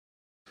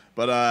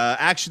But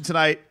action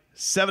tonight,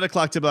 7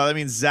 o'clock tip. That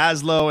means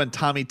Zaslow and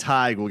Tommy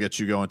Tig will get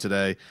you going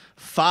today.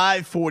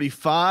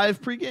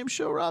 5:45 pregame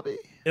show, Robbie?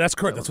 Yeah, that's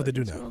correct. That's what they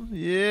do now.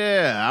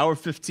 Yeah, hour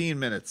 15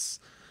 minutes.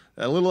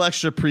 A little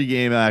extra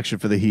pregame action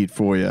for the Heat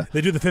for you.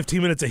 They do the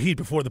 15 minutes of Heat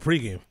before the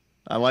pregame.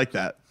 I like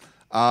that.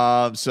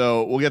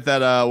 So we'll get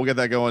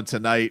that going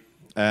tonight,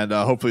 and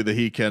hopefully the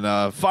Heat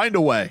can find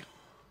a way.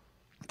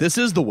 This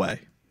is the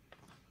way,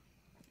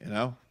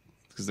 because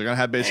they're gonna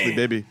have basically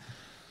baby.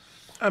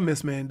 I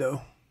miss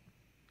Mando.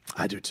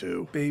 I do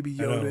too. Baby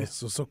I know, Yoda.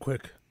 so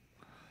quick.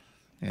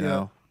 You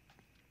know.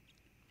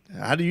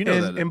 How do you know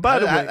that? And by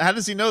the way, how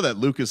does he know that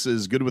Lucas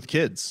is good with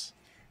kids?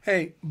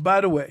 Hey,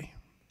 by the way,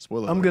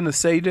 Spoiler I'm alert. gonna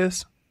say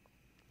this.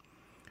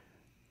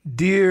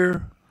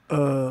 Dear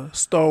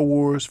Star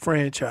Wars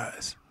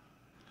franchise,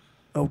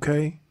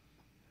 okay?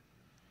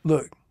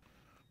 Look,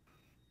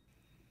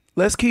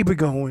 let's keep it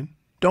going.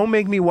 Don't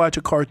make me watch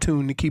a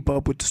cartoon to keep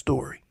up with the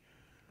story.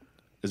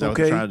 Is that what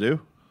they're trying to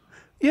do?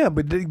 Yeah,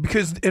 but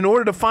because in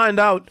order to find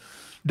out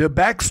the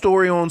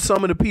backstory on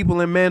some of the people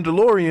in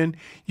Mandalorian,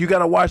 you got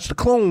to watch the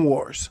Clone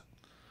Wars.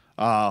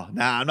 Oh,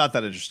 I'm not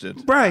that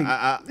interested. Right.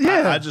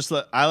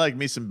 I like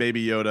me some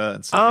Baby Yoda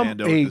and some I'm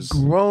Mando. a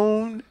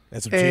grown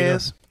And some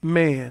ass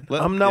man.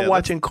 I'm not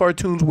watching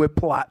cartoons with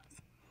plot.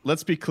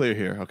 Let's be clear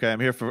here, okay? I'm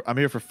here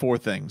for four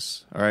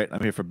things. All right,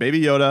 I'm here for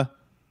Baby Yoda,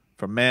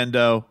 for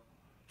Mando,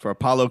 for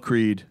Apollo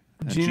Creed,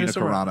 and Gina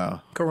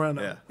Carano.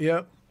 Carano. Yeah.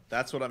 Yep.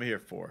 That's what I'm here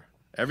for.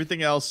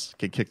 Everything else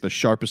can kick the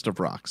sharpest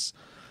of rocks.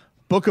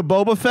 Book of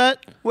Boba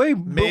Fett. Wait,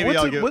 maybe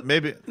I'll give.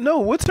 Maybe no.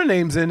 What's her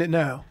name's in it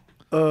now?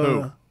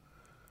 Who?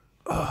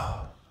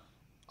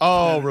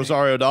 Oh,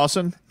 Rosario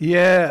Dawson.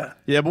 Yeah.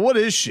 Yeah, but what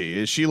is she?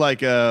 Is she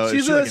like a?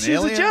 She's like a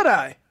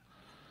Jedi.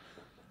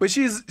 But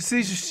she's a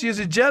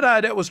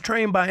Jedi that was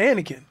trained by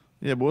Anakin.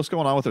 Yeah, but what's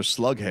going on with her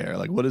slug hair?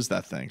 Like, what is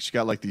that thing? She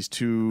got like these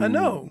two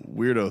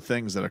weirdo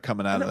things that are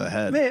coming out of the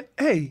head. Man,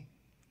 hey,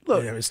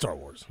 look. Yeah, it's Star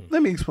Wars.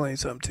 Let me explain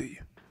something to you.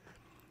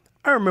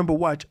 I remember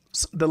watching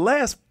the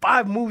last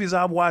 5 movies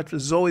I watched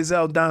with Zoe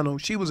Saldana.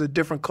 She was a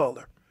different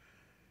color,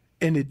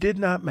 and it did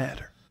not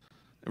matter.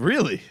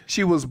 Really?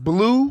 She was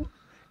blue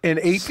and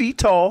 8 feet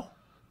tall.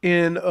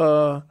 In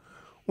what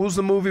was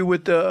the movie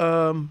with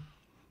the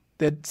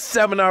that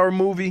 7-hour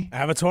movie?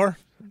 Avatar.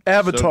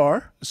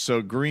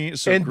 So green.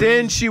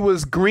 Then she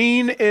was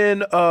green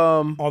in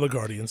all the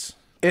Guardians.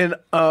 In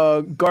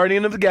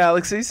Guardian of the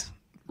Galaxies.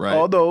 Right.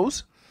 All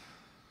those.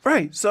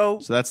 Right.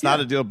 So that's not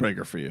a deal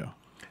breaker for you.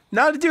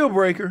 Not a deal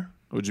breaker.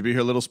 Would you be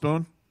her little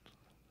spoon?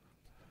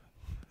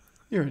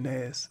 You're an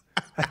ass.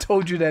 I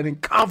told you that in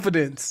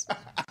confidence.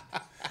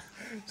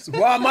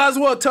 Well, I might as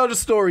well tell the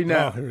story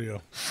now. Oh, here we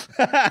go.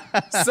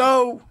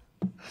 So,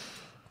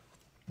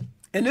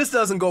 and this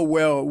doesn't go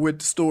well with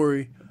the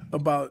story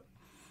about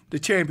the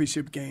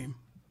championship game.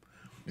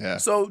 Yeah.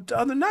 So the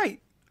other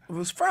night, it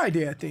was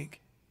Friday, I think.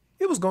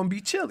 It was going to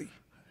be chilly.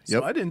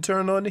 So I didn't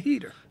turn on the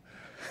heater.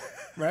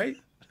 Right?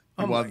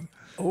 I'm like,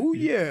 oh,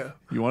 yeah.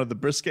 You wanted the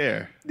brisk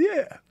air.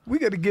 Yeah. We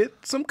got to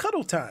get some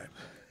cuddle time.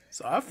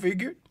 So I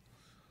figured,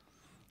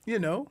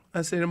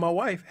 I said to my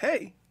wife,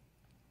 hey,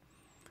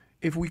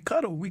 if we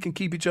cuddle, we can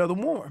keep each other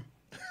warm.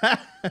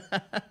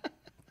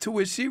 To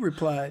which she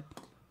replied,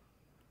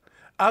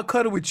 I'll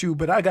cuddle with you,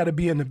 but I got to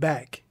be in the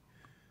back.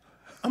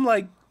 I'm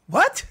like,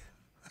 what?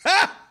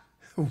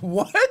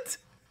 What?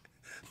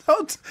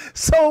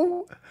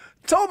 So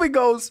Toby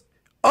goes,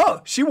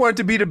 oh, she wanted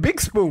to be the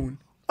big spoon.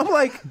 I'm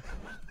like,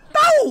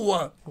 no.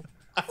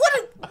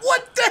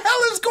 What the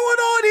hell is going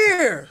on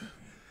here?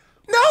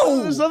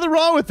 No. There's nothing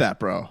wrong with that,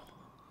 bro.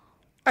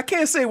 I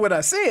can't say what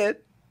I said,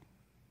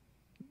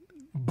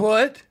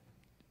 but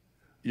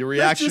your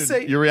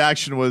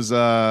reaction was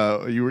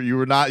you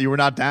were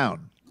not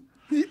down.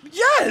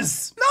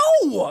 Yes.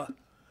 No.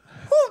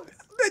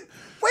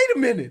 Wait a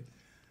minute.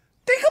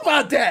 Think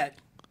about that.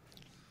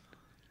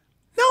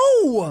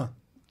 No.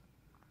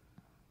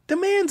 The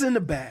man's in the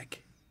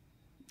back.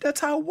 That's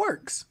how it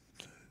works.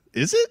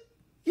 Is it?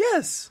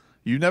 Yes.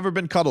 You've never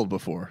been cuddled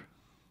before?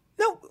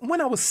 No, when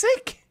I was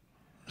sick.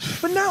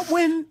 But not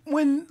when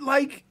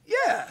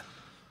yeah.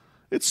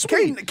 It's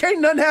sweet. Can't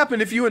nothing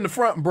happen if you in the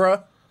front,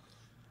 bruh.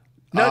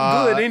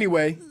 Nothing good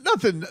anyway.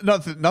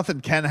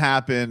 Nothing can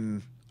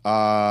happen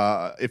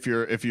if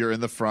you're in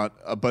the front,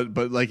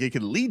 but like it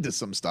can lead to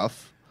some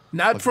stuff.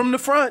 Not from the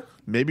front.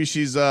 Maybe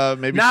she's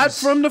from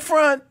the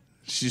front.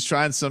 She's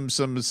trying some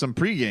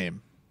pregame.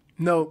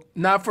 No,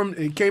 not from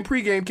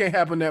pregame can't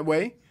happen that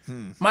way.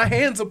 My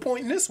hands are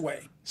pointing this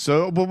way.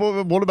 So, but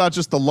what about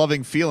just the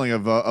loving feeling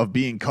of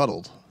being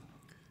cuddled?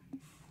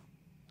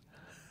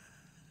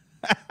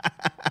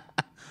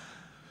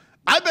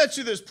 I bet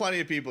you there's plenty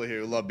of people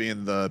here who love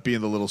being the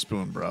little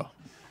spoon, bro.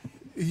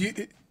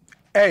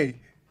 Hey,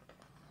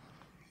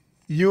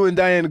 you and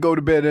Diana go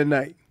to bed at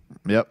night.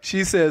 Yep.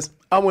 She says,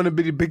 I want to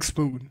be the big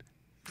spoon.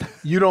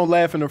 You don't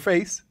laugh in her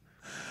face?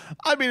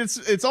 I mean,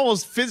 it's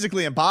almost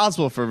physically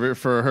impossible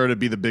for her to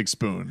be the big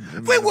spoon.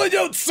 Wait,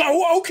 well,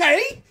 so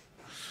okay.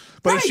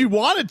 But if she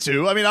wanted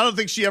to, I mean, I don't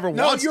think she ever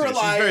wants to. No, you're a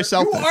liar. She's very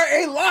selfish. You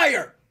are a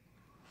liar.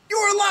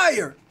 You're a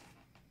liar.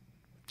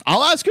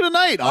 I'll ask her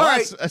tonight. All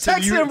right,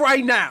 text him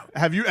right now.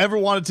 Have you ever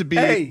wanted to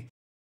be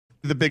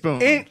the big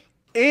spoon?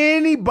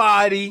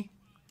 Anybody,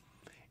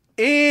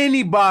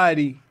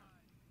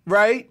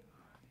 right?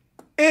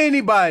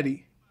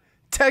 Anybody,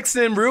 text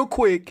him real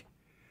quick.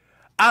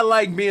 I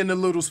like being the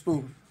little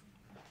spoon.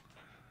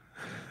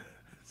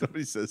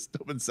 Somebody says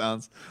Tobin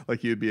sounds like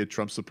he would be a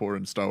Trump supporter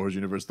in Star Wars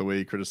universe the way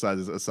he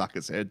criticizes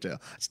Ahsoka's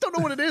hairtail. I just don't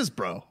know what it is,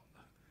 bro.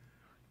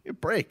 Give a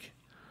break.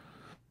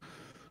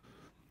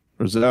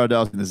 Rosario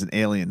Dawson is an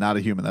alien, not a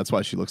human. That's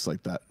why she looks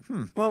like that.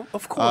 Well,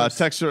 of course.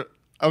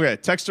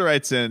 Texter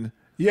writes in,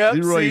 Yep,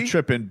 Leroy, see? you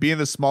tripping. Being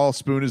the small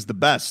spoon is the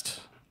best.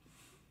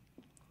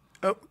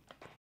 Oh.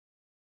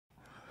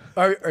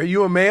 Are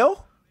you a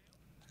male?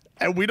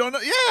 And we don't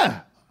know.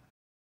 Yeah.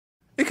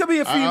 It could be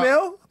a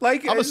female.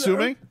 I'm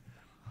assuming.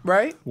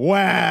 Right?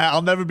 Wow.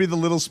 I'll never be the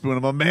little spoon.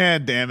 I'm a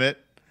man, damn it.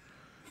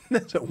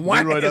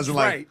 Leroy doesn't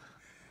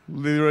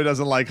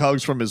like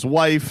hugs from his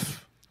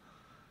wife.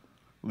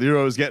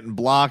 Leroy's getting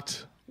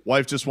blocked.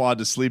 Wife just wanted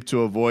to sleep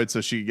to avoid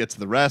so she could get to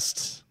the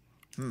rest.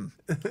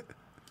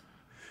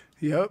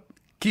 Yep.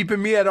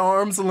 Keeping me at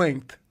arm's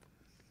length.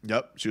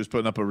 Yep. She was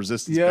putting up a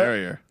resistance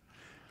barrier.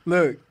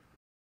 Look.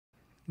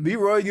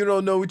 Leroy, you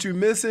don't know what you're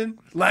missing.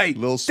 Like,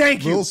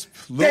 thank you.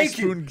 Thank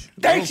you.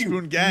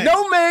 Gang.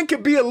 No man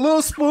can be a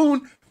little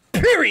spoon,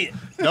 period.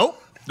 Nope.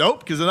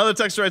 Because another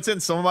texter writes in,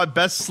 some of my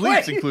best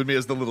sleeps include me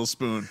as the little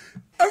spoon.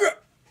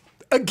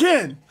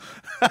 Again,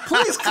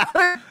 please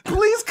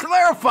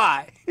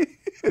clarify.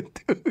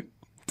 Dude.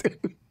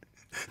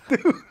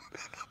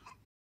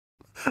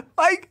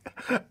 Like,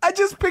 I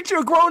just picture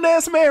a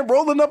grown-ass man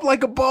rolling up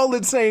like a ball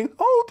and saying,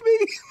 hold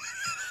me.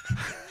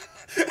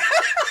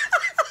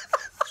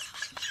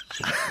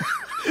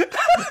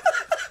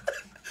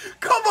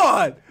 Come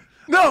on.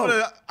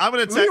 No. I'm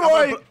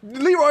gonna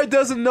Leroy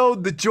doesn't know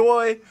the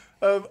joy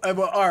of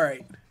all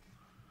right.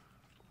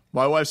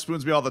 My wife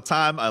spoons me all the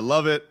time. I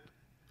love it.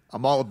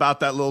 I'm all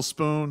about that little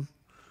spoon.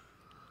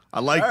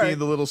 I like being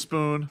the little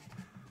spoon.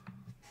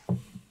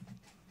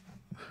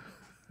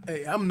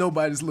 Hey, I'm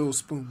nobody's little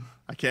spoon.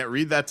 I can't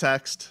read that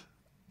text.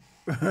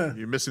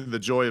 You're missing the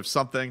joy of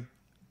something.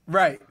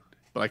 Right.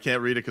 But I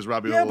can't read it because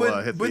Robbie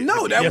will hit the...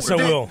 Yes, I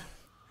will.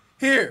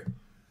 Here,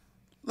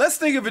 let's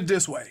think of it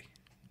this way.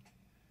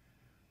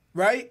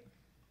 Right?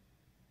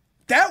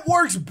 That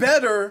works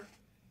better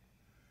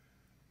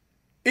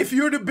if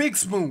you're the big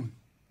spoon.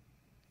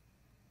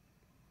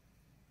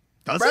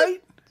 Does right?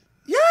 it?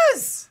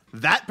 Yes.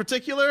 That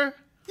particular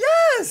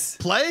Yes.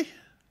 play?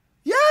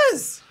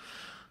 Yes.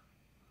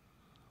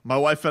 My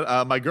wife,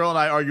 my girl and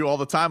I argue all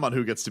the time on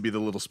who gets to be the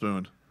little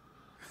spoon.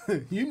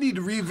 You need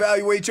to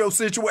reevaluate your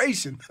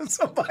situation.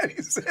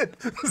 Somebody said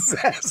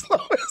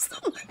Zaslow is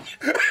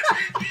the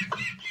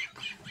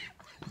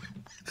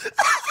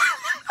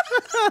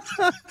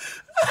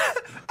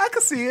I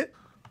can see it.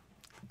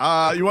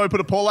 You want to put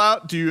a poll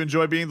out? Do you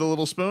enjoy being the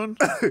little spoon?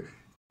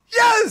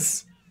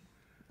 Yes.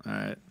 All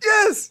right.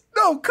 Yes.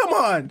 No, come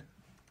on.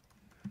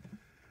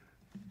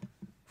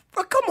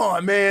 But come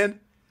on, man.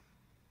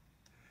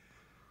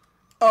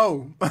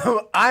 Oh,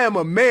 I am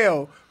a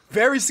male,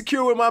 very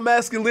secure with my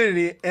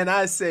masculinity, and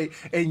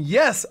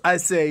yes, I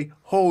say,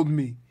 hold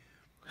me.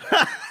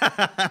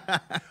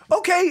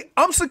 Okay,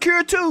 I'm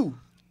secure too.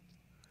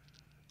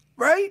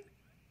 Right?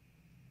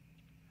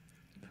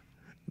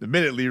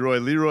 Admit it, Leroy.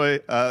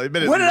 What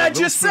did I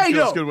just say,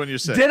 though? Good when you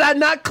say. Did I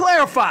not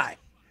clarify?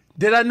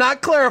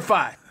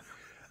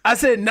 I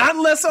said, not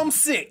unless I'm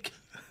sick.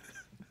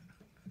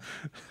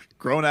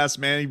 Grown-ass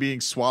Manny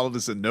being swallowed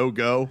is a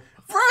no-go.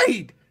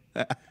 Right.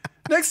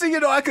 Next thing you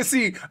know, I can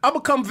see, I'm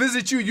going to come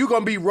visit you. You're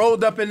going to be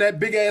rolled up in that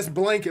big-ass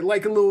blanket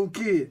like a little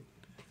kid.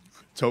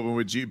 Tobin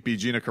would be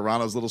Gina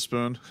Carano's little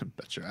spoon?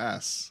 Bet your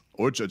ass.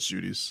 Or Judge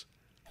Judy's.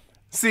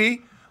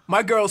 See?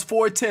 My girl's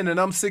 4'10" and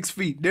I'm 6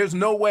 feet. There's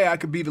no way I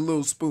could be the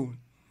little spoon.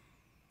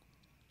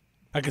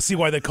 I can see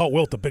why they call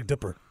Wilt the Big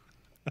Dipper.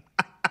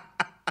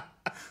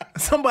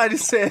 Somebody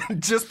said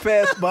just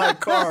passed by a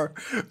car.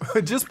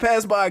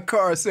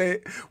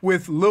 Say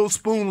with Lil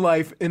Spoon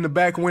Life in the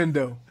back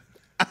window.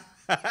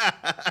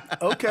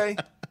 Okay.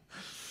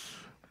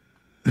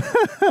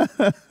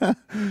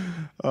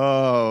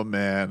 Oh,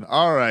 man.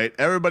 All right.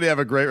 Everybody have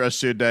a great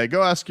rest of your day.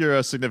 Go ask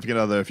your significant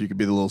other if you could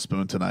be the little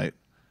spoon tonight.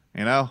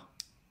 You know?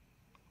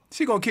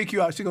 She gonna kick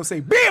you out. She gonna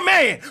say, be a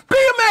man! Be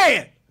a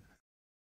man!